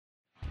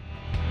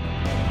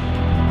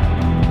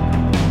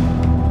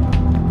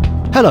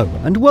Hello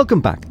and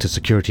welcome back to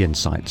Security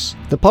Insights,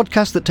 the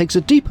podcast that takes a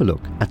deeper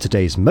look at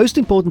today's most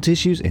important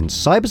issues in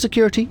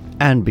cybersecurity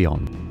and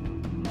beyond.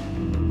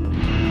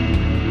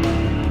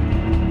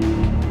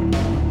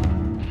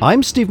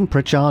 I'm Stephen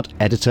Pritchard,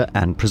 editor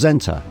and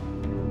presenter.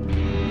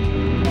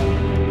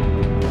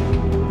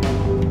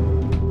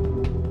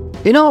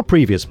 In our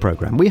previous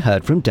programme, we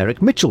heard from Derek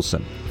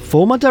Mitchelson,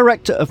 former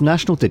Director of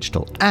National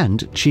Digital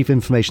and Chief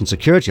Information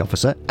Security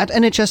Officer at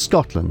NHS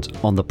Scotland,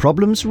 on the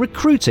problems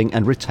recruiting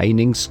and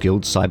retaining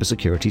skilled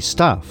cybersecurity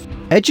staff.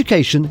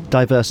 Education,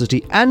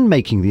 diversity and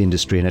making the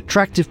industry an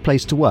attractive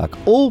place to work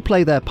all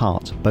play their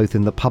part, both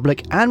in the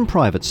public and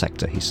private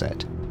sector, he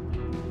said.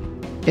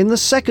 In the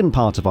second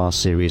part of our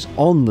series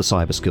on the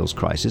cyber skills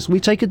crisis, we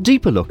take a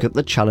deeper look at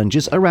the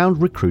challenges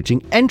around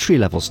recruiting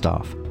entry-level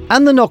staff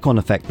and the knock-on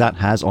effect that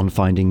has on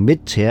finding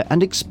mid-tier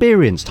and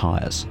experienced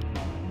hires.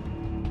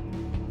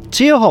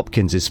 Tia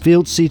Hopkins is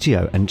Field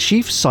CTO and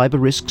Chief Cyber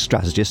Risk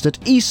Strategist at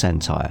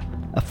eSentire,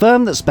 a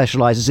firm that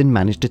specialises in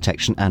managed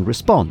detection and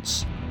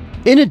response.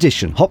 In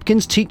addition,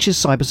 Hopkins teaches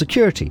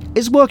cybersecurity,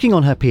 is working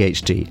on her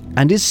PhD,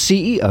 and is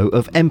CEO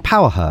of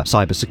Empower Her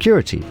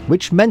Cybersecurity,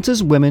 which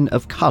mentors women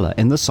of colour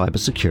in the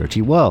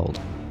cybersecurity world.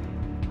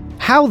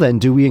 How then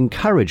do we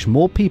encourage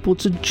more people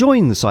to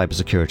join the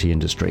cybersecurity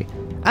industry,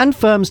 and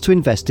firms to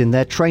invest in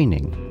their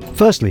training?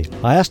 Firstly,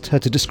 I asked her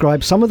to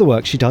describe some of the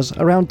work she does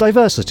around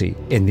diversity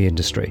in the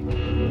industry.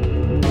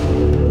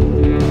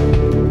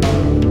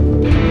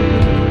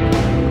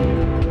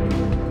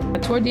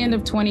 Toward the end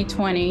of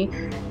 2020,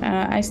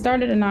 I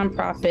started a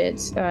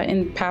nonprofit,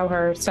 Empower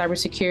Her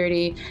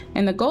Cybersecurity,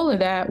 and the goal of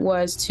that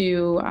was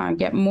to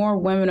get more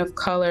women of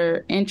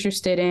color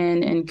interested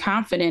in and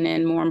confident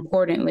in, more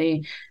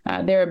importantly,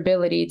 their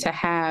ability to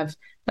have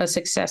a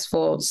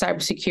successful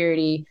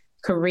cybersecurity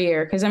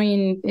career. Because, I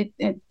mean,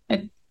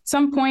 at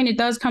some point, it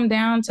does come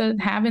down to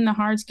having the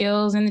hard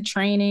skills and the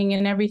training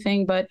and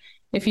everything, but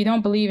if you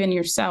don't believe in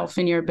yourself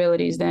and your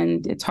abilities,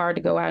 then it's hard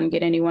to go out and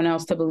get anyone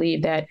else to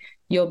believe that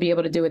you'll be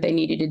able to do what they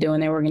need you to do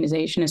in their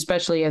organization,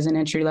 especially as an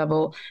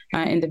entry-level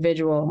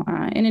individual.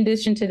 In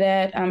addition to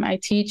that, I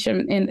teach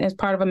as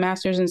part of a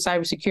master's in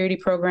cybersecurity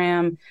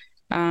program.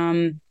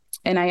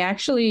 And I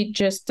actually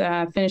just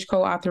finished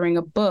co-authoring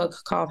a book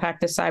called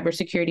Hack the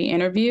Cybersecurity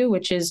Interview,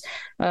 which is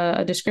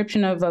a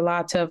description of a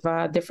lot of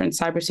different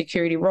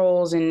cybersecurity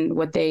roles and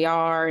what they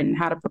are and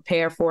how to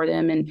prepare for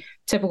them and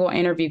typical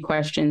interview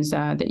questions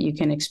that you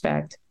can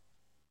expect.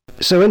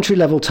 So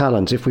entry-level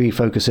talent, if we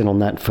focus in on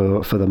that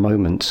for the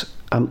moment,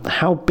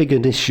 how big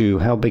an issue,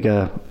 how big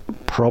a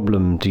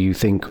problem do you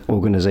think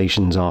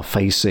organizations are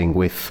facing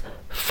with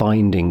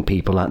finding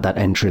people at that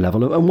entry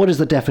level? And what is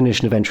the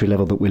definition of entry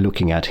level that we're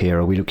looking at here?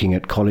 Are we looking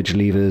at college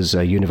leavers,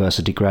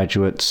 university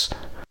graduates?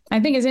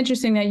 I think it's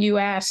interesting that you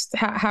asked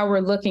how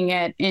we're looking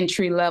at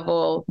entry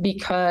level,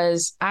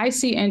 because I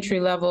see entry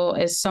level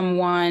as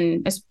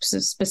someone as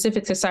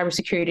specific to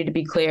cybersecurity, to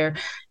be clear,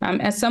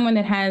 as someone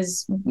that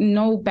has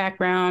no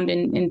background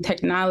in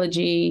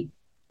technology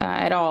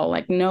at all,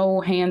 like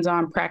no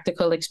hands-on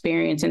practical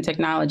experience in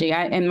technology.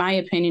 In my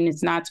opinion,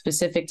 it's not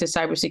specific to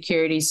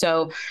cybersecurity.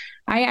 So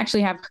I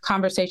actually have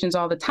conversations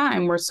all the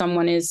time where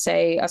someone is,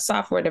 say, a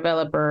software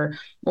developer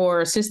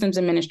or a systems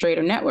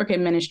administrator, network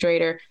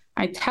administrator.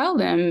 I tell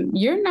them,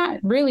 you're not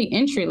really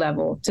entry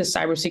level to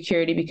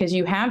cybersecurity because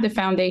you have the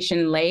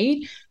foundation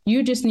laid.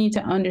 You just need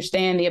to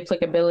understand the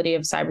applicability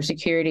of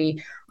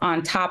cybersecurity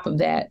on top of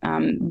that.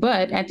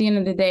 But at the end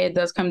of the day, it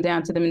does come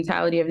down to the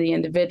mentality of the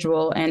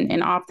individual.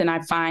 And often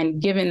I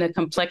find, given the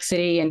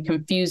complexity and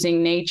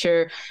confusing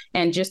nature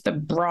and just the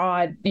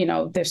broad,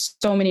 there's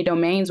so many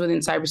domains within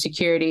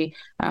cybersecurity.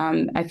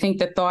 I think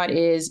the thought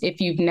is, if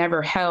you've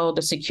never held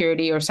a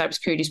security or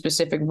cybersecurity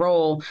specific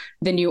role,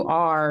 then you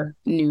are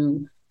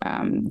new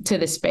to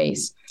the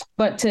space.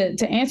 But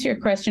to answer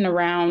your question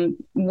around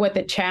what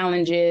the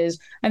challenge is,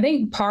 I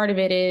think part of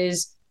it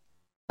is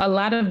a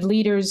lot of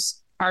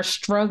leaders are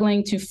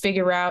struggling to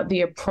figure out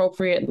the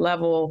appropriate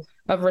level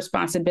of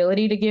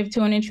responsibility to give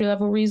to an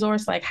entry-level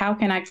resource. Like, how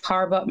can I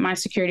carve up my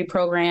security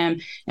program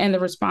and the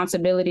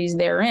responsibilities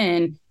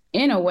therein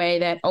in a way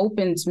that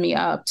opens me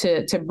up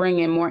to bring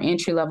in more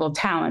entry-level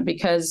talent,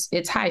 because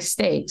it's high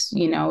stakes.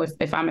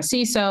 If I'm a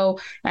CISO,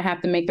 I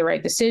have to make the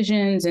right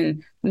decisions,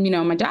 and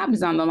my job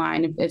is on the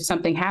line if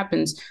something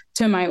happens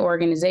to my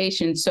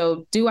organization.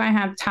 So do I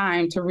have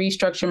time to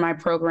restructure my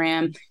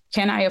program?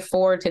 Can I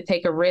afford to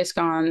take a risk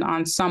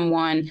on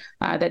someone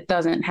that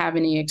doesn't have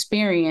any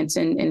experience?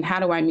 And how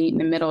do I meet in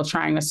the middle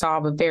trying to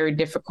solve a very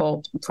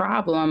difficult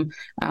problem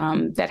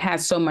that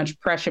has so much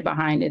pressure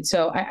behind it?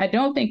 So I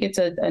don't think it's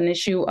an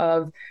issue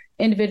of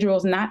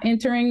individuals not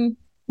entering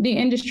the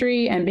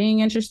industry and being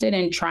interested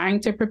in trying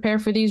to prepare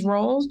for these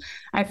roles.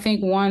 I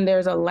think, one,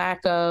 there's a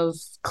lack of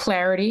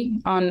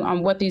clarity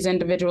on what these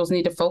individuals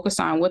need to focus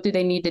on. What do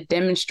they need to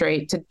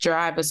demonstrate to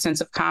drive a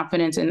sense of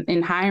confidence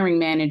in hiring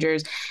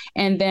managers?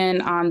 And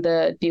then on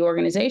the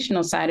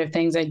organizational side of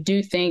things, I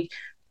do think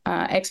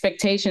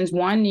expectations,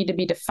 one, need to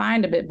be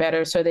defined a bit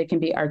better so they can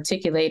be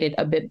articulated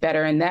a bit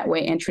better. And that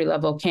way,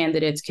 entry-level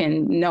candidates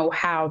can know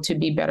how to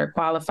be better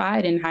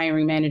qualified, and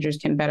hiring managers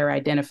can better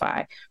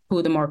identify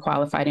who the more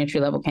qualified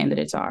entry-level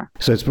candidates are.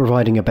 So it's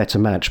providing a better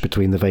match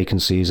between the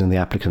vacancies and the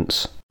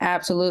applicants.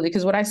 Absolutely.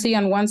 Because what I see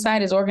on one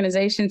side is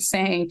organizations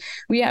saying,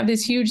 we have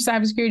this huge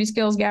cybersecurity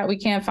skills gap, we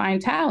can't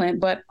find talent.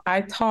 But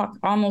I talk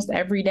almost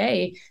every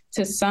day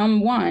to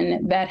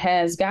someone that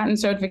has gotten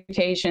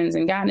certifications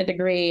and gotten a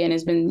degree and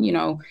has been,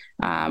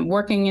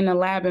 working in a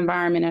lab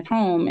environment at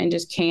home and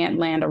just can't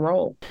land a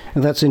role.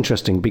 And that's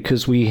interesting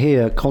because we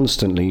hear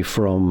constantly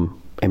from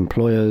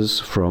employers,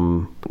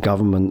 from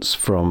governments,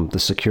 from the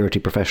security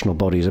professional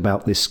bodies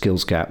about this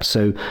skills gap.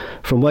 So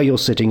from where you're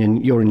sitting,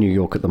 and you're in New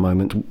York at the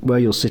moment, where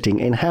you're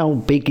sitting, and how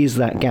big is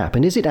that gap?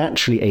 And is it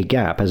actually a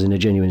gap, as in a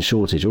genuine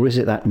shortage, or is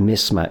it that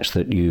mismatch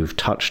that you've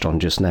touched on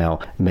just now?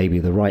 Maybe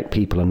the right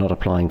people are not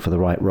applying for the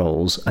right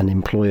roles and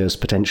employers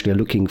potentially are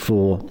looking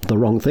for the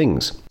wrong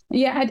things.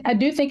 Yeah, I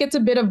do think it's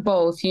a bit of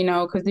both,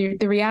 because the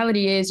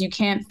reality is you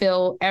can't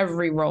fill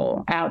every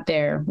role out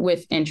there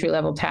with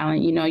entry-level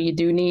talent. You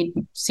do need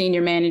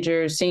senior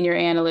managers, senior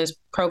analysts,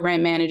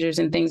 program managers,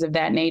 and things of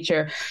that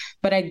nature.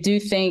 But I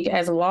do think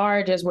as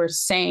large as we're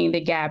saying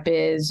the gap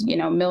is,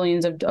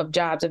 millions of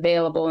jobs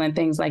available and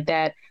things like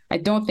that, I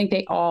don't think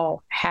they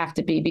all have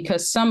to be,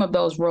 because some of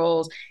those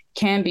roles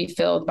can be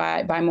filled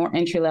by more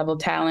entry-level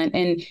talent.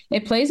 And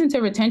it plays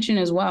into retention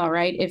as well,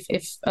 right?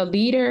 If a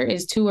leader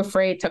is too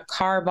afraid to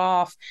carve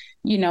off,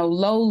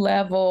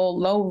 low-level,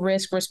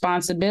 low-risk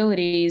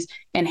responsibilities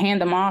and hand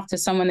them off to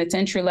someone that's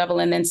entry-level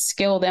and then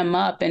skill them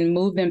up and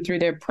move them through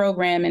their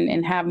program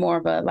and have more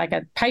of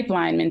a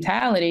pipeline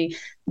mentality,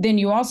 then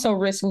you also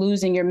risk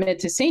losing your mid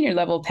to senior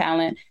level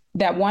talent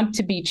that want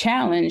to be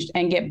challenged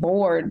and get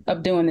bored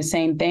of doing the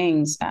same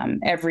things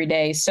every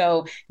day.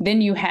 So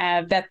then you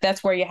have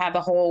that's where you have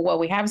the whole, well,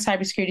 we have a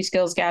cybersecurity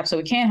skills gap, so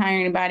we can't hire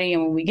anybody.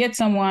 And when we get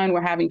someone,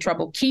 we're having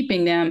trouble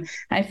keeping them.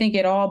 I think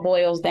it all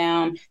boils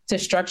down to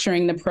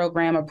structuring the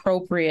program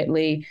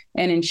appropriately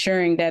and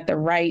ensuring that the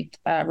right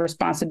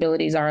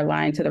responsibilities are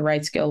aligned to the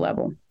right skill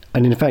level.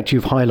 And in fact,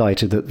 you've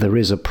highlighted that there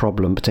is a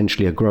problem,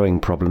 potentially a growing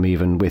problem,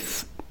 even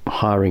with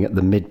hiring at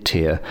the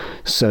mid-tier.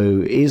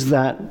 So is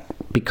that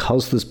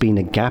because there's been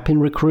a gap in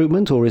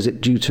recruitment, or is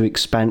it due to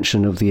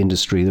expansion of the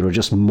industry? There are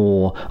just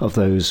more of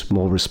those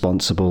more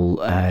responsible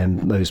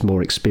and those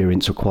more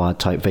experience required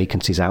type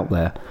vacancies out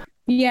there?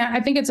 Yeah, I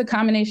think it's a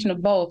combination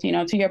of both.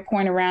 To your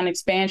point around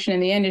expansion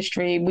in the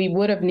industry, we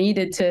would have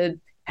needed to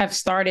have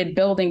started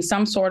building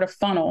some sort of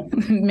funnel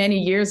many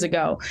years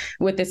ago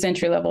with this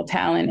entry-level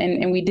talent,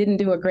 and we didn't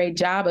do a great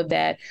job of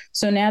that.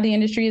 So now the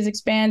industry has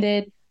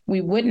expanded. We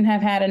wouldn't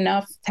have had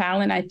enough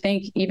talent, I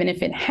think, even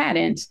if it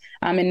hadn't.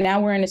 And now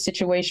we're in a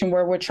situation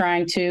where we're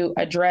trying to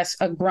address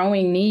a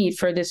growing need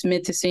for this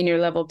mid to senior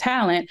level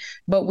talent.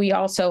 But we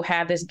also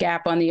have this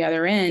gap on the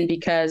other end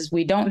because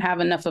we don't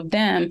have enough of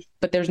them,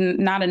 but there's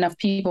not enough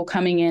people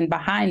coming in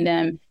behind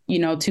them,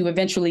 to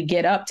eventually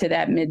get up to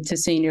that mid to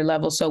senior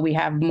level. So we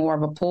have more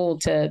of a pool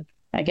to,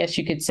 I guess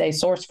you could say,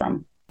 source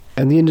from.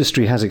 And the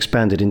industry has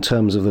expanded in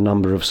terms of the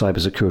number of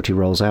cybersecurity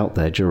roles out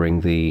there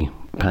during the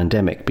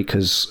pandemic,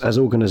 because as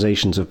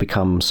organizations have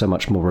become so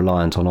much more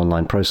reliant on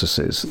online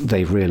processes,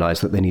 they've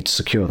realized that they need to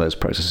secure those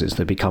processes.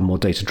 They become more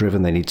data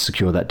driven. They need to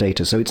secure that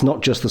data. So it's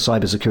not just the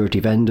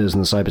cybersecurity vendors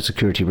and the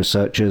cybersecurity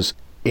researchers.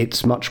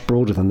 It's much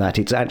broader than that.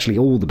 It's actually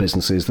all the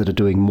businesses that are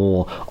doing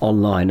more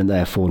online and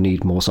therefore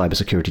need more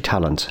cybersecurity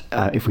talent,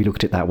 if we look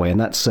at it that way. And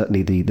that's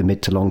certainly the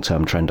mid to long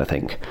term trend, I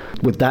think.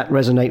 Would that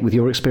resonate with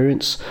your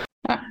experience?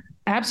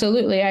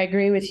 Absolutely. I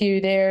agree with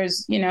you.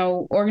 There's,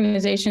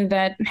 organizations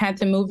that had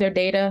to move their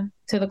data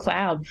to the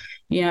cloud,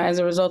 as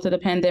a result of the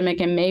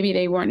pandemic, and maybe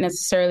they weren't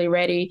necessarily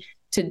ready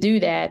to do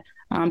that.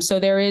 So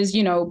there is,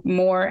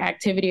 more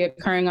activity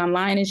occurring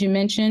online, as you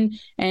mentioned,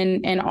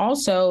 and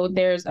also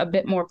there's a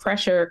bit more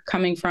pressure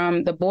coming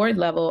from the board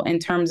level in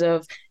terms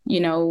of,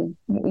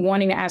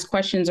 wanting to ask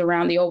questions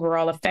around the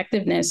overall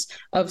effectiveness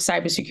of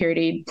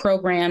cybersecurity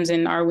programs.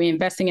 And are we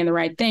investing in the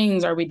right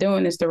things? Are we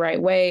doing this the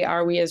right way?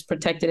 Are we as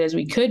protected as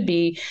we could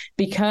be?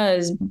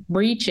 Because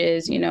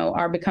breaches,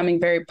 are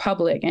becoming very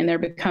public and they're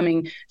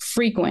becoming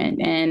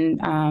frequent. And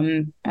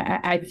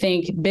I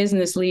think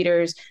business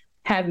leaders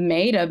have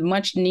made a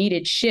much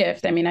needed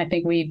shift. I mean, I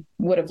think we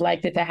would have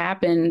liked it to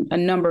happen a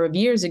number of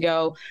years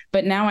ago,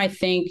 but now I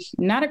think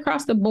not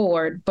across the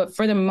board, but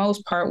for the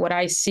most part, what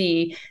I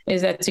see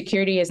is that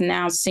security is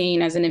now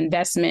seen as an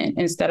investment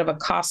instead of a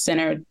cost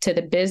center to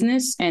the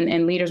business.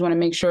 And leaders want to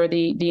make sure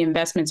the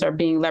investments are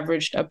being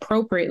leveraged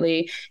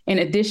appropriately. In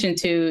addition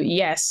to,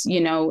 yes,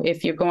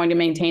 if you're going to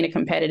maintain a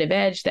competitive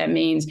edge, that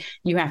means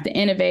you have to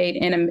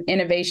innovate. And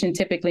innovation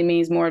typically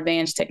means more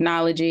advanced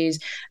technologies,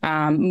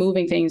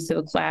 moving things to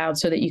the cloud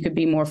so that you could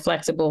be more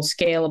flexible,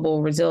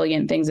 scalable,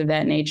 resilient, things of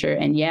that nature.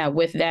 And yeah,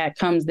 with that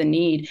comes the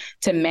need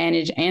to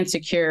manage and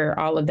secure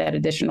all of that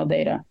additional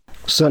data.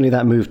 Certainly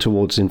that move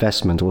towards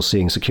investment, or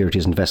seeing security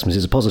as investment,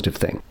 is a positive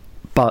thing.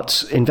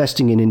 But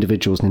investing in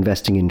individuals and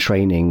investing in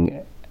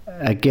training,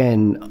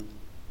 again,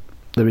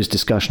 there is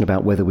discussion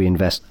about whether we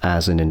invest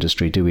as an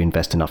industry, do we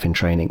invest enough in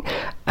training?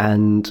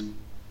 And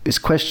this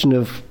question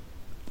of,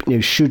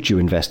 should you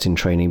invest in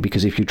training?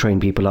 Because if you train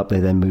people up,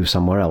 they then move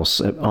somewhere else.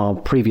 Our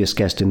previous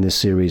guest in this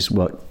series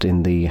worked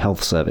in the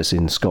health service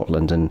in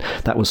Scotland, and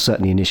that was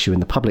certainly an issue in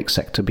the public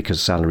sector because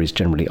salaries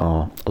generally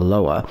are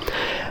lower.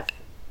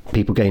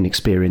 People gain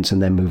experience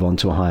and then move on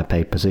to a higher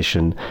paid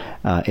position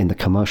in the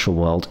commercial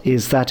world.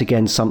 Is that,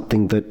 again,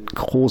 something that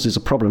causes a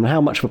problem?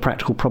 How much of a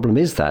practical problem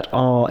is that?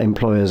 Are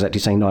employers actually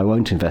saying, no, I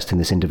won't invest in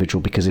this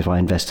individual because if I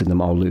invest in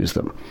them, I'll lose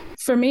them?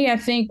 For me, I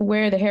think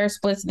where the hair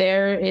splits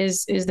there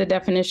is the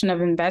definition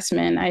of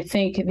investment. I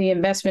think the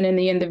investment in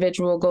the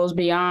individual goes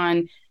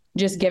beyond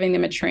just giving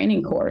them a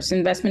training course.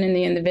 Investment in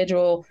the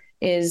individual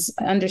is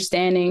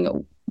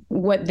understanding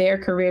what their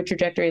career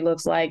trajectory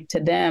looks like to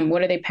them.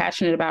 What are they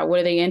passionate about? What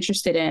are they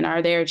interested in? Are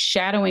there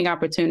shadowing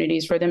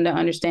opportunities for them to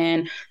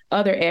understand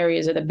other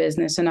areas of the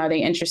business? And are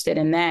they interested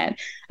in that?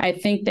 I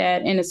think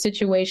that in a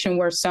situation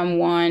where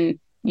someone,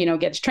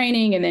 gets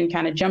training and then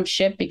kind of jump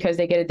ship because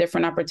they get a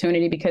different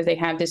opportunity because they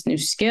have this new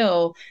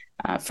skill,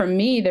 for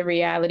me, the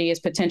reality is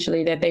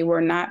potentially that they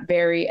were not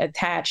very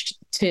attached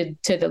to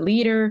the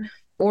leader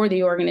or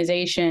the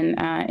organization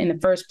in the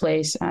first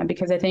place,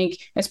 because I think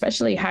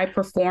especially high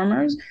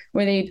performers,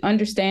 where they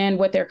understand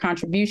what their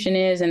contribution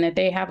is and that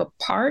they have a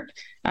part,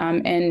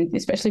 and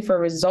especially for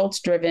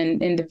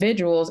results-driven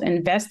individuals,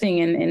 investing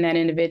in that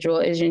individual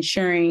is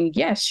ensuring,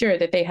 yes, sure,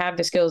 that they have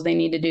the skills they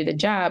need to do the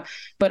job,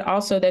 but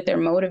also that they're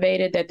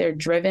motivated, that they're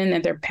driven,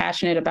 that they're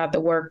passionate about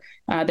the work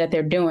that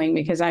they're doing.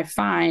 Because I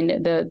find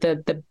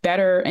the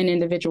better an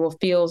individual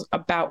feels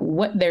about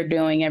what they're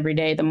doing every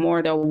day, the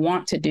more they'll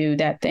want to do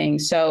that thing.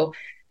 So,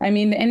 and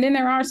then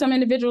there are some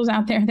individuals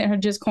out there that are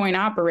just coin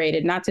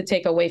operated, not to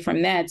take away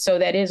from that. So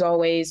that is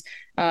always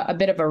a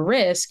bit of a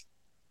risk.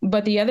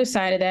 But the other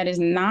side of that is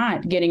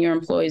not getting your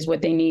employees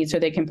what they need so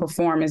they can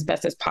perform as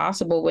best as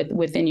possible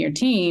within your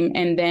team.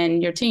 And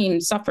then your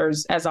team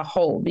suffers as a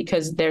whole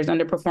because there's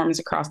underperformance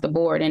across the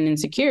board and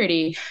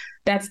insecurity.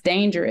 That's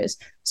dangerous.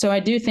 So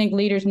I do think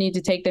leaders need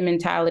to take the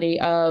mentality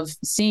of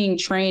seeing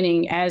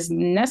training as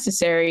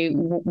necessary.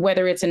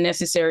 Whether it's a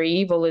necessary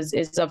evil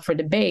is up for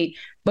debate,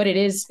 but it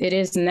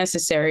is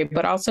necessary.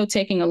 But also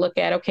taking a look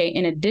at, okay,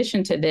 in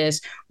addition to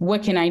this,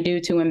 what can I do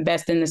to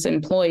invest in this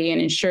employee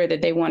and ensure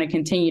that they want to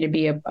continue to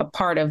be a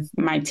part of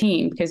my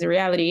team? Because the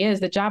reality is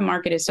the job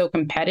market is so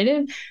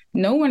competitive.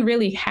 No one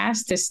really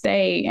has to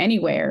stay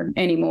anywhere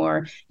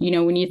anymore.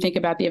 When you think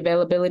about the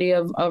availability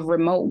of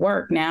remote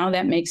work now,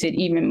 that makes it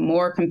even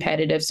more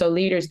competitive. So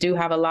leaders do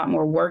have a lot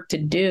more work to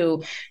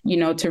do,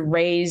 to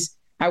raise,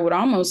 I would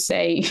almost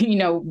say,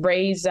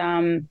 raise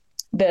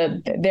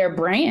their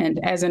brand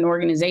as an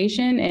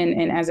organization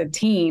and as a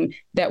team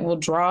that will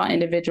draw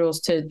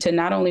individuals to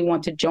not only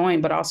want to join,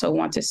 but also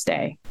want to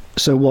stay.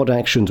 So what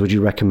actions would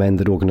you recommend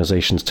that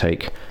organizations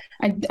take?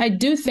 I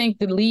do think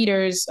the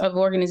leaders of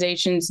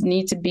organizations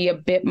need to be a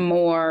bit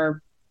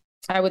more,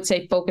 I would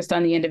say, focused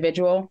on the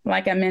individual.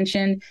 Like I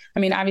mentioned,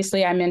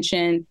 obviously I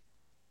mentioned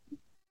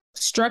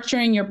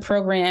structuring your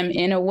program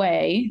in a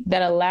way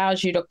that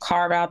allows you to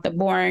carve out the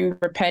boring,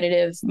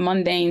 repetitive,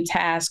 mundane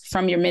task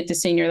from your mid to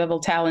senior level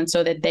talent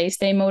so that they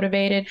stay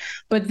motivated,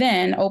 but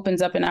then opens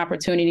up an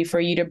opportunity for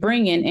you to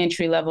bring in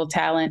entry level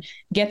talent,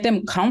 get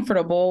them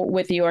comfortable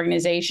with the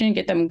organization,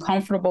 get them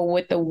comfortable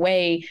with the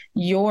way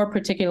your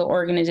particular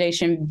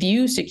organization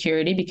views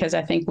security, because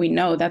I think we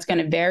know that's going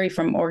to vary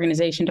from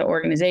organization to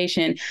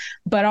organization,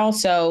 but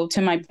also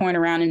to my point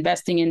around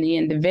investing in the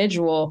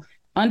individual,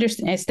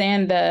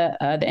 understand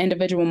the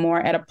individual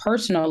more at a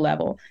personal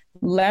level,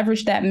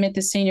 leverage that mid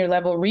to senior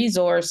level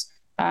resource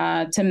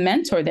to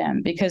mentor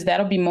them, because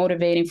that'll be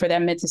motivating for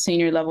that mid to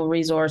senior level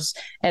resource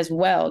as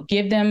well.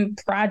 Give them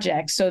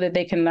projects so that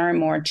they can learn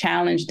more,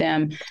 challenge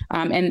them.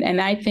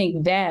 And I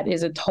think that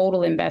is a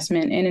total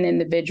investment in an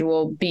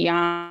individual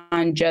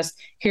beyond just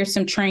here's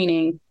some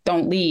training,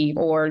 don't leave,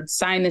 or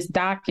sign this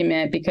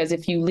document because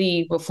if you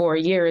leave before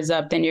a year is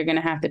up, then you're going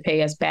to have to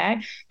pay us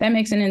back. That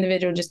makes an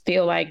individual just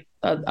feel like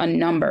a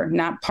number,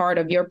 not part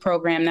of your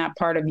program, not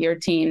part of your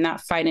team,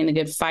 not fighting a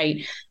good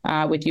fight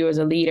with you as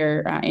a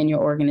leader in your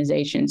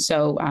organization.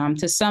 So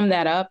to sum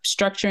that up,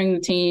 structuring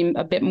the team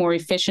a bit more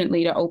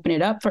efficiently to open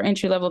it up for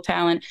entry-level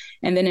talent,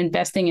 and then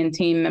investing in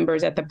team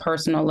members at the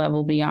personal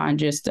level beyond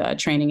just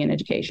training and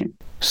education.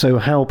 So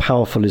how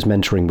powerful is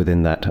mentoring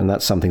within that? And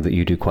that's something that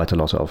you do quite a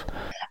lot of.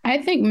 I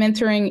think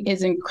mentoring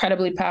is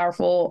incredibly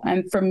powerful.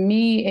 And for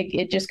me,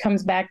 it just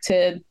comes back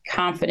to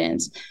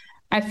confidence.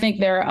 I think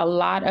there are a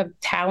lot of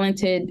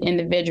talented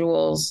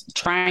individuals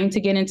trying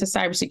to get into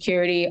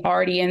cybersecurity,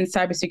 already in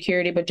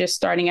cybersecurity, but just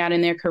starting out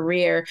in their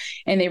career.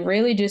 And they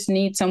really just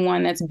need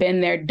someone that's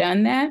been there,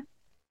 done that,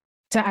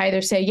 to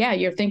either say, yeah,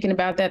 you're thinking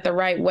about that the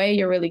right way,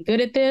 you're really good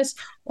at this,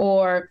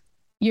 or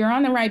you're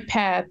on the right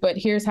path, but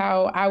here's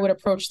how I would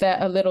approach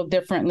that a little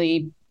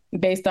differently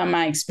based on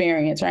my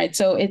experience, right?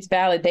 So it's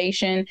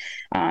validation.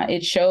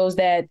 It shows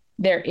that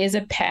there is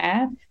a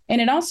path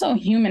And it also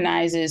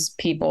humanizes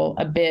people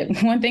a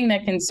bit. One thing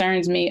that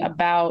concerns me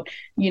about,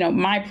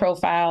 my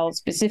profile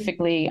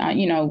specifically,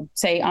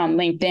 say on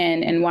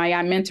LinkedIn, and why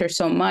I mentor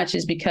so much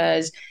is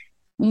because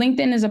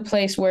LinkedIn is a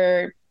place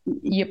where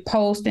you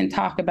post and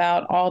talk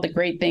about all the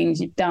great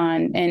things you've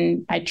done.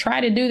 And I try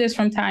to do this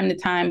from time to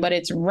time, but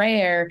it's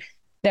rare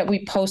that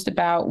we post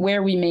about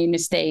where we made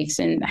mistakes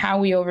and how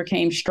we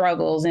overcame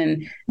struggles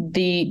and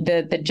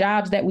the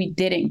jobs that we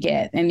didn't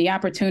get and the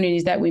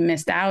opportunities that we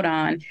missed out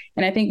on.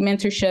 And I think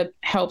mentorship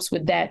helps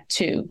with that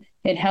too.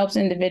 It helps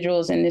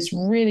individuals in this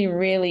really,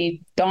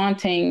 really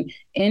daunting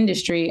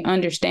industry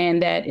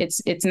understand that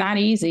it's not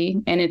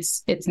easy, and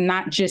it's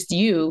not just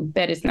you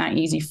that it's not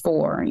easy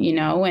for,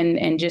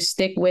 and just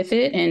stick with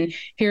it. And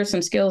here are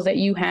some skills that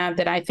you have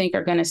that I think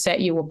are going to set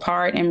you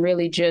apart, and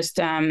really just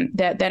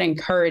that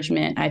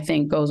encouragement, I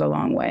think, goes a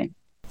long way.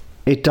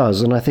 It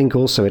does. And I think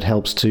also it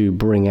helps to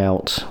bring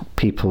out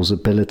people's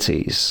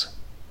abilities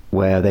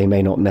where they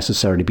may not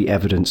necessarily be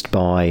evidenced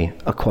by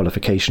a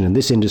qualification. And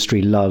this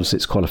industry loves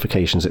its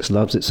qualifications, it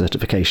loves its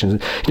certifications.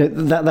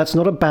 That's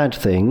not a bad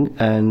thing,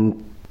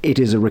 and it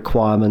is a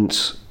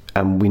requirement.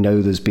 And we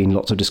know there's been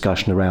lots of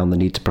discussion around the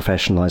need to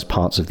professionalize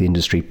parts of the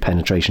industry.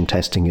 Penetration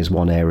testing is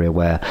one area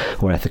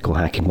or ethical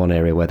hacking, one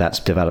area where that's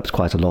developed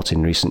quite a lot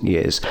in recent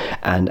years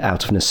and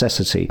out of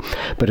necessity.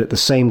 But at the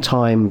same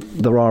time,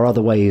 there are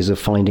other ways of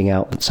finding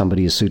out that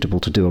somebody is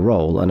suitable to do a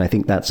role. And I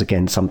think that's,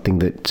 again, something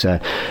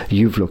that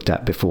you've looked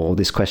at before,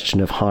 this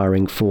question of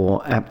hiring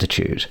for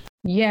aptitude.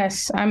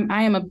 Yes,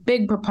 I am a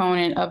big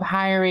proponent of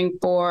hiring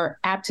for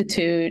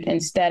aptitude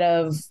instead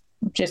of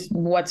just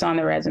what's on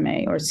the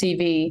resume or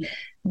CV,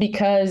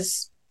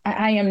 because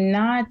I am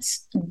not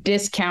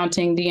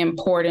discounting the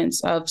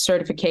importance of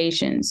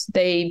certifications.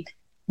 They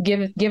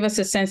give us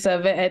a sense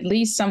of at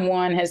least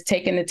someone has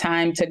taken the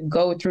time to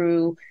go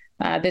through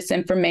this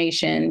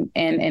information,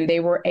 and they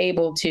were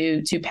able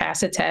to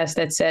pass a test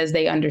that says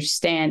they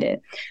understand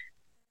it.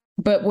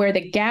 But where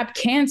the gap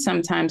can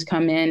sometimes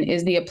come in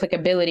is the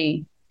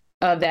applicability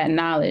of that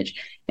knowledge.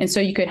 And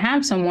so you could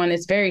have someone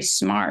that's very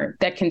smart,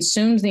 that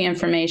consumes the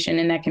information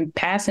and that can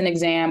pass an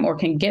exam or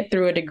can get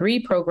through a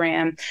degree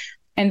program.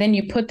 And then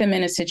you put them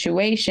in a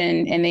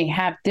situation and they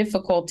have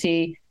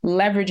difficulty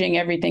leveraging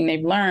everything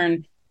they've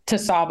learned to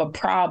solve a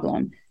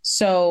problem.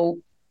 So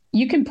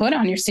you can put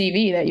on your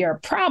CV that you're a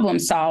problem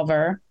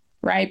solver,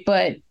 right?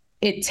 But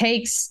it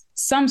takes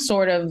some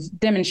sort of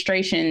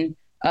demonstration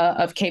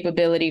of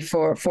capability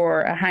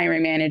for a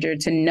hiring manager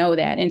to know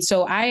that. And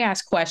so I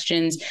ask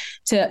questions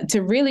to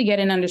really get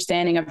an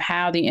understanding of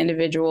how the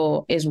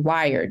individual is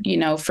wired.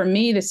 For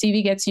me, the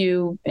CV gets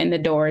you in the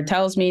door. It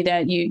tells me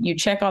that you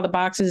check all the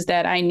boxes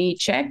that I need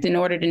checked in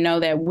order to know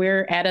that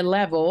we're at a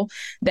level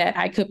that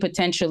I could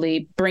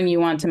potentially bring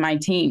you onto my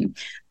team.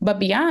 But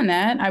beyond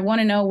that, I want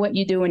to know what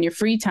you do in your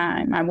free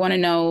time. I want to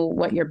know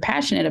what you're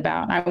passionate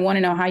about. I want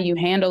to know how you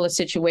handle a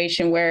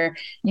situation where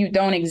you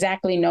don't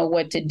exactly know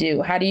what to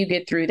do. How do you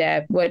get through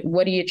that?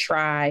 What do you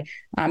try?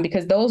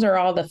 Because those are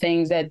all the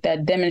things that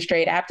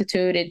demonstrate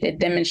aptitude. It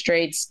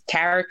demonstrates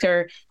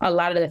character. A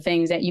lot of the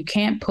things that you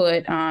can't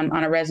put on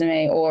a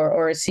resume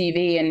or a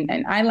CV.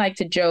 And I like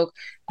to joke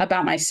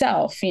about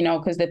myself,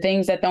 because the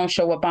things that don't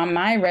show up on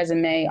my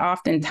resume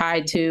often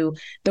tied to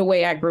the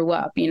way I grew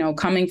up.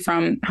 Coming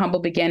from humble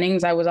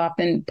beginnings, I was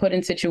often put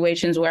in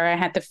situations where I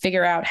had to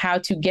figure out how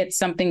to get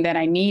something that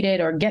I needed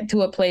or get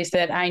to a place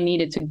that I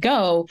needed to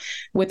go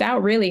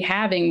without really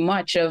having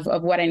much of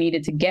what I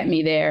needed to get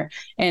me there.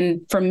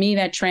 And for me,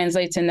 that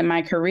translates into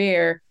my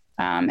career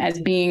as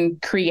being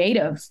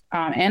creative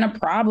and a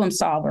problem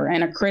solver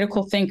and a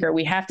critical thinker.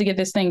 We have to get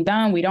this thing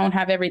done. We don't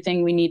have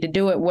everything we need to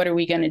do it. What are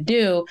we going to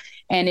do?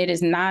 And it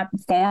is not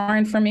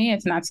foreign for me.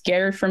 It's not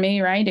scary for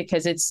me, right?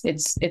 Because it's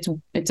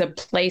a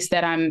place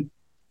that I'm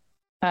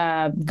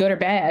good or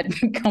bad,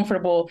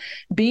 comfortable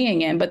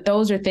being in. But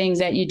those are things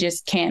that you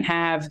just can't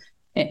have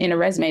in a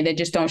resume that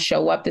just don't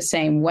show up the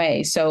same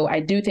way. So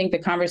I do think the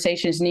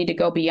conversations need to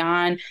go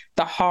beyond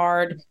the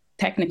hard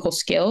technical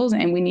skills,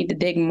 and we need to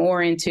dig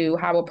more into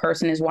how a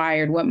person is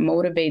wired, what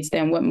motivates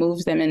them, what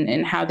moves them,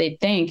 and how they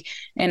think.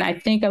 And I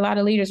think a lot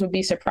of leaders would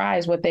be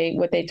surprised what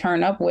they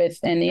turn up with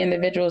and the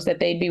individuals that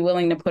they'd be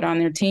willing to put on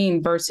their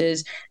team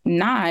versus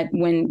not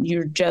when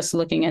you're just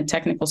looking at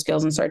technical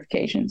skills and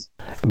certifications.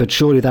 But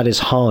surely that is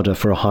harder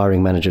for a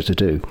hiring manager to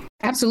do.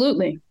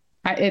 Absolutely.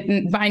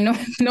 By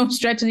no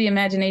stretch of the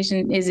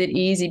imagination is it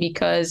easy,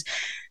 because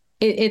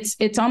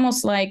it's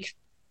almost like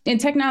in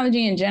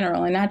technology in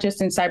general, and not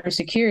just in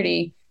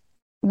cybersecurity,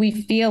 we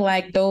feel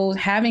like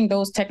having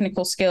those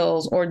technical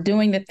skills or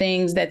doing the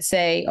things that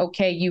say,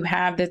 okay, you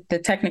have the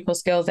technical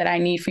skills that I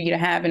need for you to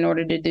have in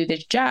order to do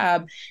this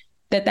job,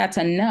 that's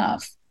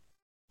enough.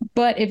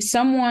 But if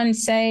someone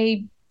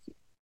say,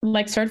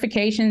 like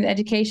certifications,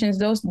 educations,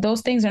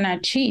 those things are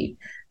not cheap.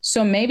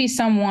 So maybe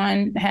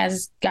someone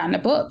has gotten a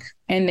book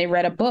and they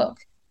read a book,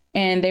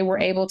 and they were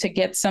able to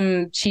get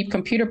some cheap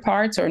computer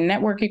parts or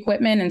network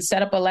equipment and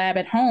set up a lab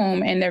at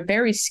home. And they're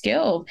very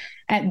skilled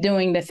at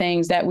doing the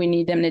things that we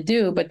need them to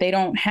do, but they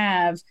don't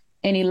have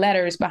any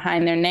letters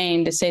behind their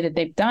name to say that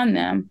they've done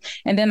them.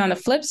 And then on the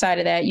flip side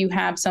of that, you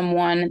have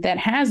someone that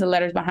has the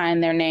letters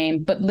behind their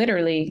name, but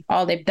literally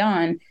all they've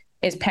done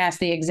is pass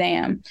the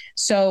exam.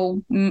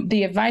 So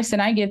the advice that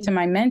I give to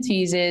my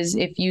mentees is,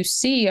 if you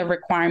see a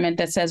requirement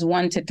that says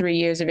 1 to 3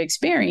 years of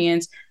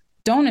experience,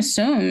 don't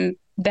assume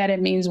that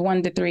it means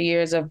 1 to 3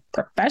 years of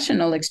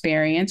professional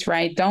experience,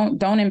 right?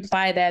 Don't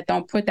imply that.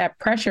 Don't put that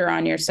pressure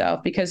on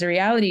yourself, because the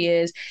reality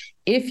is,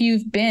 if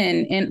you've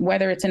been in,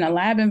 whether it's in a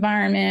lab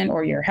environment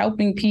or you're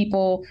helping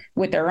people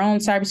with their own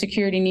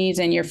cybersecurity needs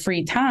in your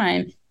free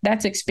time,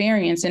 that's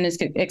experience, and it's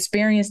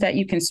experience that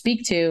you can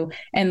speak to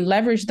and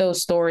leverage those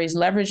stories,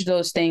 leverage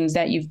those things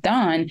that you've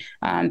done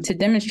to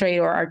demonstrate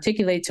or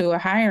articulate to a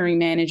hiring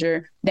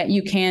manager that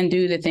you can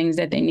do the things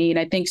that they need.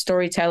 I think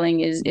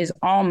storytelling is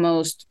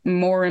almost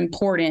more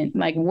important.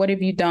 Like, what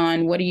have you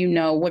done? What do you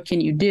know? What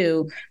can you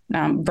do?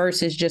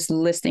 Versus just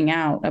listing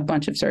out a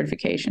bunch of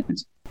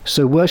certifications.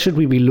 So where should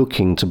we be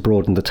looking to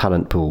broaden the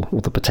talent pool,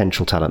 or the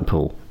potential talent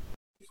pool?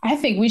 I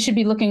think we should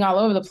be looking all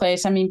over the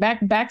place. I mean,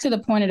 back to the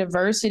point of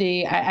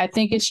diversity, I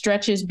think it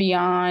stretches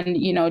beyond,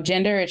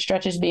 gender. It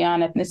stretches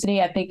beyond ethnicity.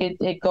 I think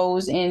it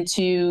goes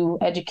into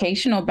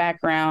educational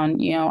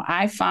background.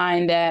 I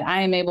find that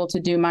I am able to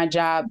do my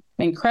job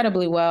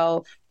incredibly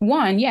well.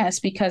 One, yes,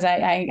 because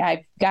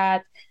I've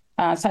got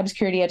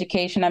cybersecurity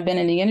education. I've been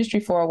in the industry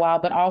for a while,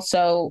 but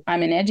also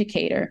I'm an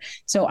educator.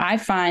 So I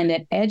find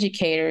that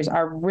educators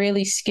are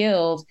really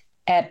skilled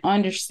at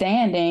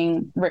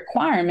understanding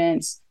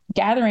requirements,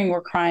 gathering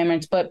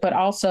requirements, but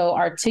also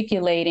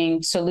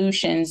articulating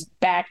solutions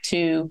back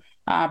to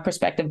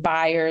prospective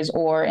buyers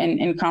or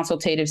in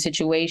consultative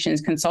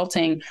situations,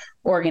 consulting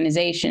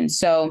organizations.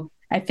 So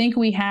I think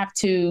we have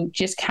to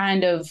just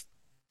kind of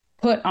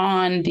put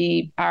on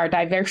our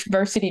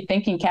diversity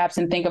thinking caps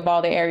and think of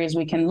all the areas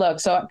we can look.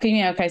 So,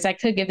 because I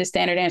could give the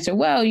standard answer,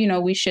 well,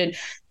 we should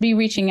be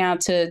reaching out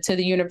to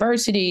the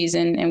universities,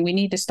 and we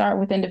need to start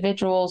with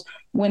individuals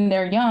when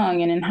they're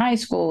young and in high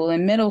school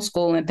and middle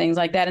school and things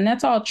like that. And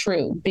that's all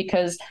true,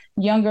 because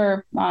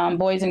younger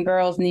boys and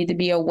girls need to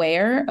be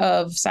aware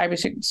of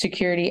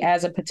cybersecurity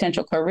as a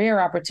potential career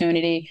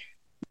opportunity.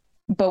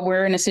 But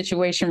we're in a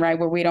situation, right,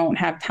 where we don't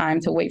have time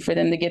to wait for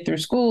them to get through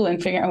school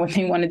and figure out what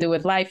they want to do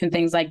with life and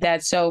things like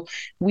that. So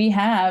we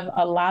have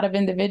a lot of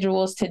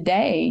individuals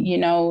today,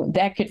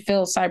 that could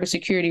fill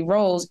cybersecurity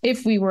roles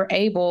if we were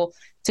able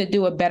to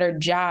do a better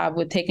job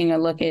with taking a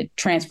look at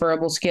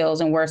transferable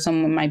skills and where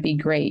someone might be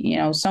great.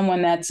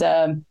 Someone that's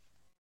a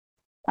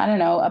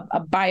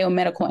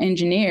biomedical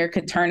engineer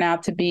could turn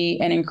out to be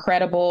an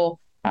incredible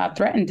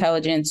threat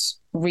intelligence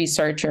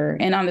researcher.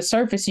 And on the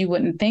surface, you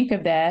wouldn't think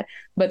of that,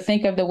 but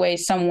think of the way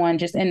someone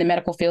just in the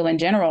medical field in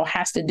general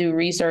has to do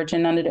research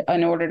in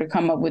order to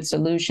come up with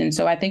solutions.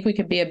 So I think we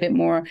could be a bit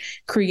more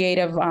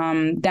creative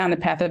down the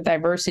path of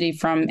diversity,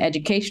 from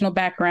educational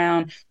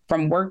background,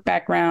 from work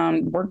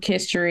background, work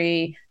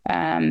history.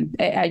 I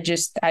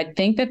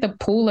think that the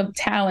pool of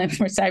talent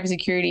for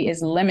cybersecurity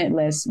is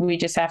limitless. We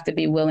just have to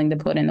be willing to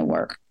put in the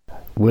work.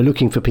 We're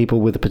looking for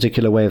people with a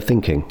particular way of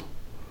thinking.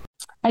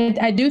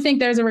 I do think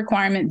there's a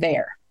requirement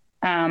there.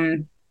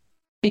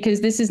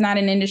 Because this is not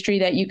an industry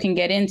that you can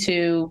get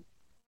into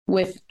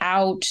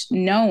without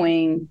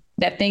knowing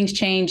that things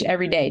change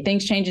every day.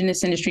 Things change in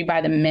this industry by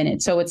the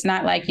minute. So it's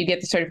not like you get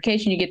the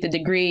certification, you get the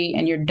degree,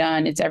 and you're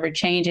done. It's ever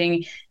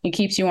changing. It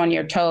keeps you on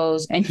your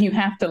toes, and you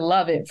have to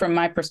love it, from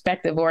my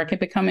perspective, or it can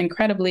become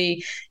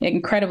incredibly,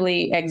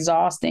 incredibly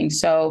exhausting.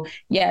 So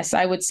yes,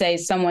 I would say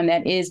someone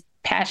that is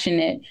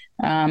passionate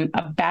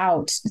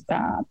about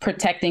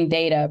protecting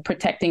data,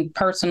 protecting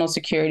personal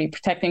security,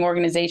 protecting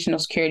organizational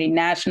security,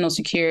 national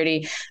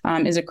security,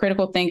 is a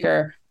critical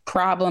thinker,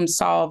 problem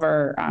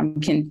solver,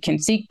 can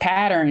seek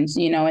patterns,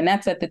 and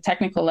that's at the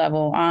technical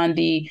level. On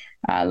the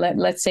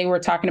let's say we're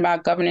talking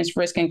about governance,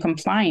 risk, and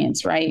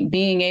compliance, right?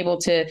 Being able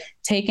to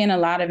take in a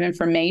lot of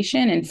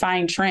information and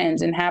find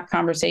trends and have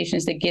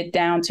conversations that get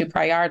down to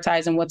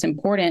prioritizing what's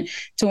important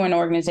to an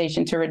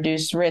organization to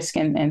reduce risk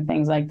and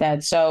things like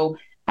that. So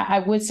I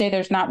would say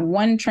there's not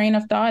one train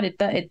of thought.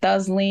 It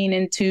does lean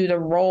into the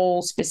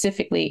role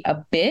specifically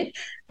a bit.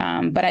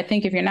 But I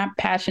think if you're not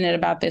passionate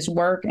about this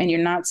work, and you're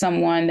not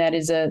someone that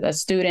is a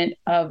student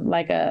of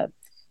a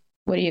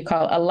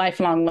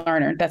lifelong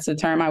learner, that's the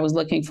term I was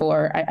looking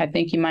for, I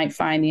think you might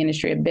find the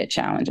industry a bit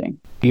challenging.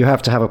 You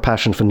have to have a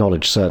passion for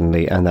knowledge,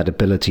 certainly, and that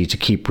ability to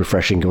keep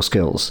refreshing your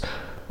skills.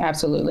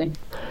 Absolutely.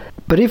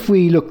 But if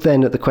we look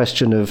then at the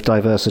question of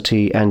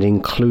diversity and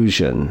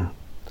inclusion,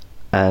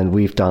 and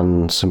we've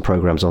done some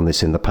programs on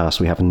this in the past.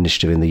 We have an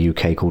initiative in the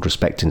UK called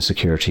Respect in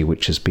Security,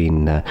 which has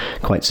been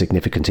quite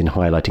significant in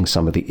highlighting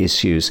some of the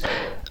issues.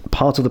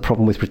 Part of the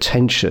problem with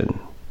retention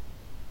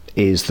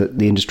is that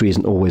the industry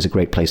isn't always a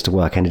great place to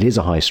work, and it is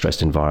a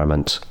high-stressed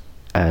environment.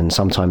 And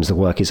sometimes the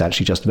work is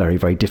actually just very,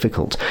 very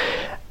difficult.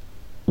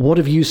 What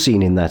have you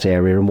seen in that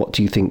area, and what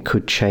do you think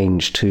could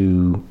change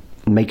to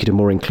make it a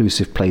more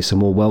inclusive place, a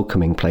more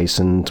welcoming place,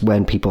 and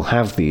when people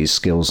have these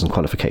skills and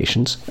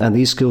qualifications, and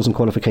these skills and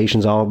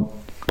qualifications are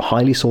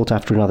highly sought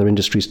after in other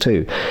industries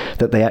too,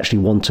 that they actually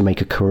want to make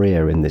a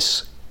career in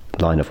this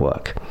line of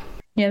work?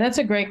 Yeah, that's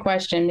a great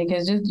question,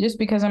 because just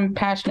because I'm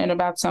passionate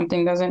about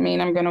something doesn't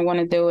mean I'm going to want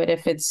to do it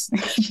if it's,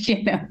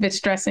 if it's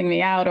stressing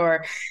me out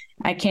or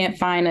I can't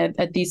find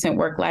a decent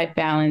work-life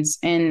balance.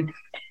 And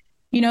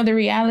the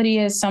reality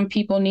is some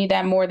people need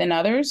that more than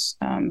others.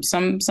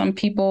 Some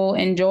people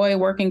enjoy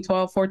working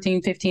 12,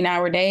 14,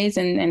 15-hour days,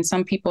 and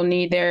some people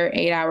need their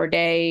 8-hour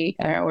day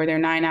or their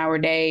 9-hour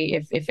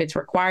day if it's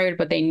required,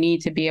 but they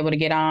need to be able to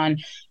get on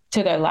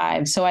to their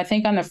lives. So I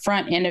think on the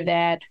front end of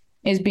that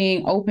is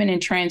being open and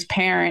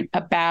transparent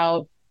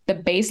about the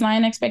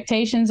baseline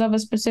expectations of a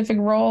specific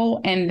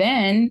role, and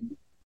then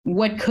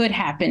what could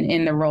happen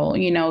in the role.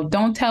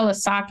 Don't tell a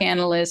SOC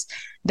analyst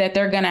that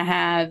they're going to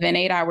have an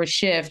 8-hour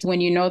shift when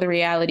the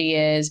reality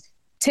is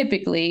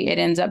typically it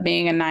ends up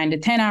being a 9 to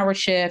 10-hour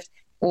shift,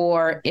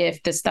 or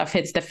if the stuff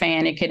hits the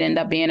fan, it could end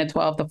up being a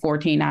 12 to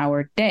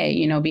 14-hour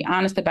day. Be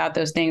honest about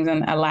those things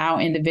and allow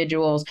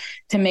individuals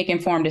to make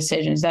informed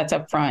decisions. That's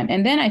up front.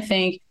 And then I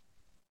think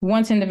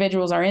once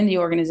individuals are in the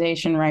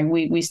organization, right,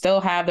 we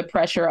still have the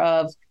pressure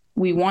of,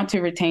 we want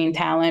to retain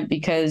talent,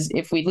 because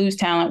if we lose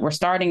talent, we're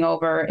starting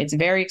over. It's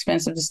very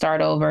expensive to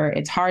start over.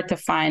 It's hard to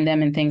find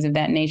them and things of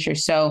that nature.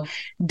 So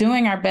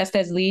doing our best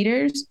as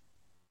leaders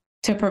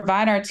to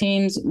provide our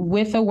teams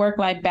with a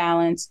work-life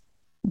balance,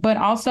 but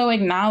also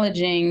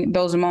acknowledging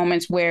those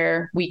moments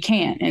where we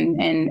can't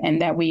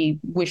and that we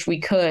wish we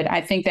could.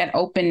 I think that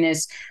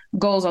openness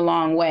goes a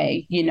long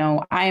way.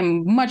 I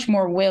am much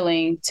more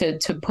willing to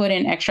put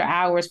in extra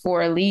hours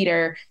for a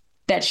leader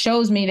that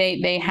shows me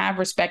they have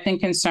respect and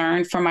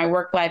concern for my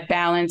work-life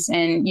balance.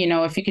 And,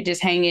 if you could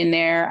just hang in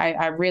there,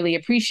 I really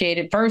appreciate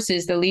it,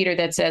 versus the leader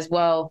that says,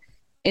 well,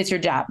 it's your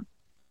job.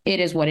 It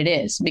is what it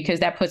is, because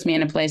that puts me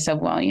in a place of,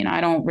 well,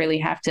 I don't really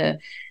have to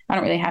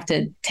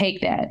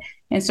take that.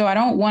 And so I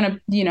don't want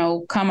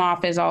to, come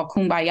off as all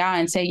kumbaya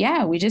and say,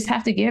 yeah, we just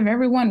have to give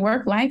everyone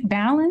work-life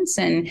balance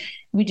and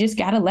we just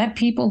got to let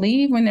people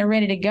leave when they're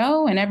ready to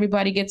go and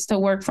everybody gets to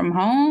work from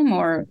home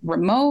or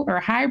remote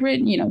or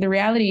hybrid. The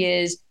reality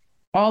is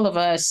all of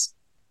us,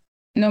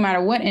 no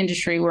matter what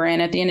industry we're in,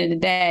 at the end of the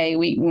day,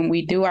 when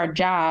we do our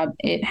job,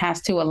 it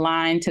has to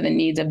align to the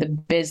needs of the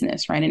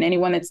business, right? And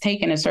anyone that's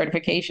taken a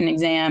certification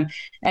exam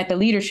at the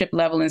leadership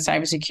level in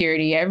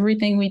cybersecurity,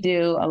 everything we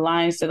do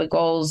aligns to the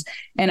goals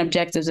and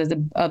objectives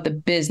of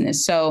the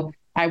business. So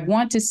I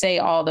want to say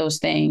all those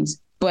things,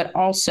 but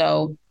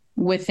also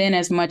within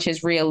as much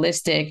as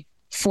realistic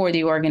for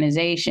the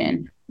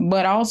organization,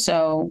 but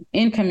also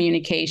in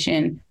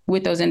communication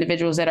with those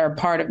individuals that are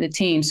part of the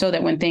team, so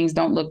that when things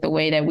don't look the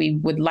way that we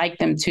would like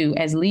them to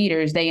as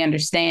leaders, they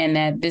understand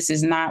that this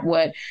is not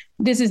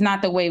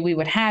the way we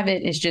would have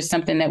it. It's just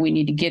something that we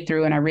need to get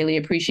through. And I really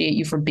appreciate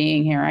you for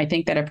being here. I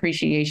think that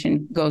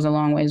appreciation goes a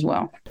long way as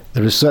well.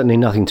 There is certainly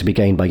nothing to be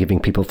gained by giving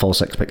people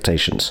false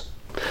expectations.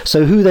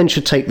 So who then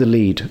should take the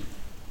lead?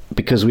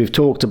 Because we've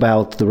talked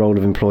about the role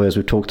of employers,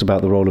 we've talked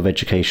about the role of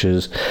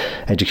educators,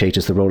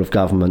 the role of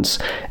governments.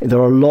 There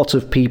are a lot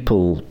of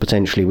people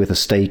potentially with a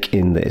stake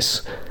in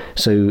this.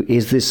 So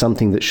is this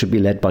something that should be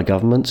led by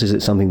governments? Is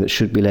it something that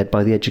should be led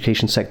by the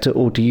education sector?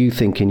 Or do you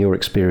think, in your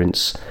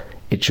experience,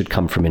 it should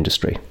come from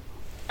industry?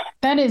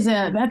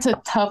 That's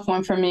a tough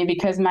one for me,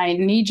 because my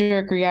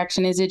knee-jerk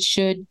reaction is it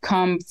should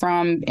come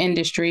from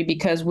industry,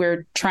 because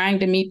we're trying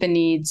to meet the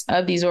needs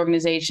of these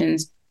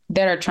organizations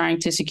that are trying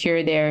to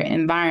secure their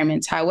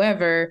environments.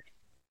 However,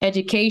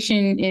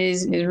 education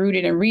is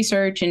rooted in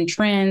research and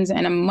trends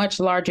and a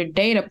much larger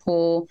data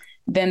pool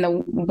than the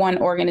one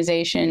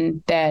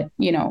organization that,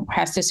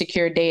 has to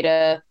secure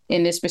data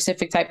in this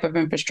specific type of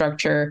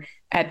infrastructure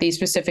at these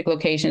specific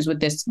locations with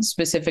this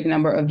specific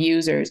number of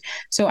users.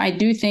 So I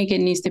do think it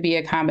needs to be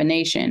a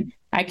combination.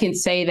 I can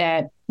say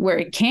that where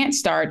it can't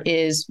start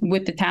is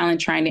with the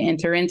talent trying to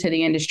enter into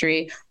the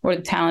industry, or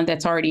the talent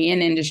that's already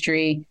in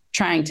industry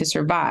trying to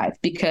survive,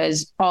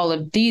 because all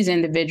of these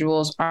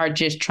individuals are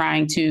just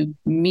trying to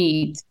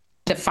meet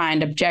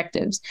defined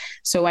objectives.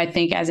 So I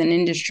think as an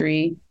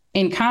industry,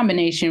 in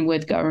combination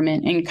with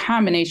government, in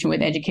combination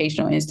with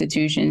educational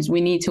institutions,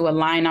 we need to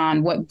align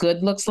on what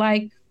good looks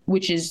like,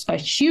 which is a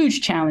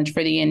huge challenge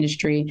for the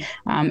industry,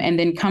 and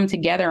then come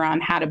together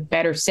on how to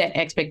better set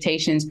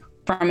expectations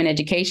from an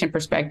education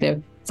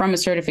perspective, from a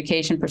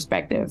certification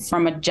perspective,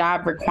 from a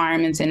job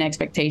requirements and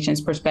expectations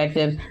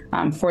perspective,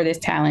 for this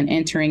talent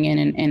entering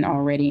in and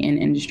already in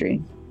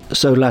industry.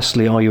 So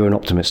lastly, are you an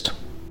optimist?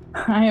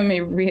 I am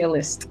a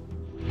realist.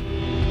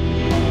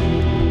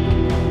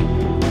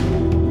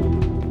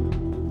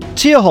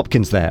 Tia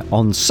Hopkins there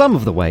on some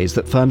of the ways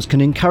that firms can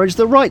encourage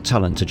the right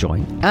talent to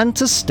join and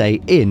to stay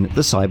in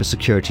the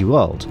cybersecurity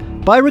world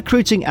by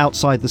recruiting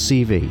outside the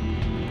CV,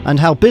 and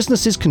how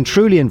businesses can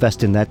truly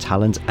invest in their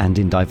talent and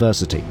in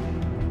diversity.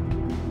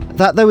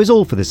 That, though, is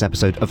all for this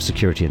episode of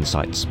Security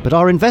Insights, but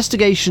our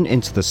investigation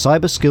into the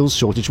cyber skills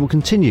shortage will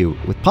continue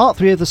with part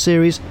 3 of the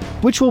series,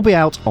 which will be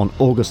out on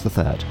August the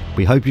 3rd.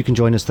 We hope you can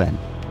join us then.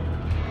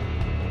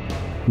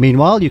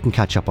 Meanwhile, you can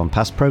catch up on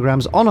past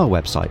programmes on our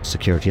website,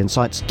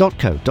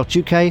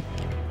 securityinsights.co.uk,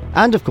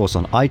 and of course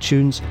on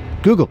iTunes,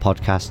 Google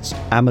Podcasts,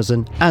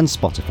 Amazon and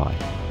Spotify.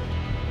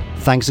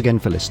 Thanks again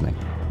for listening.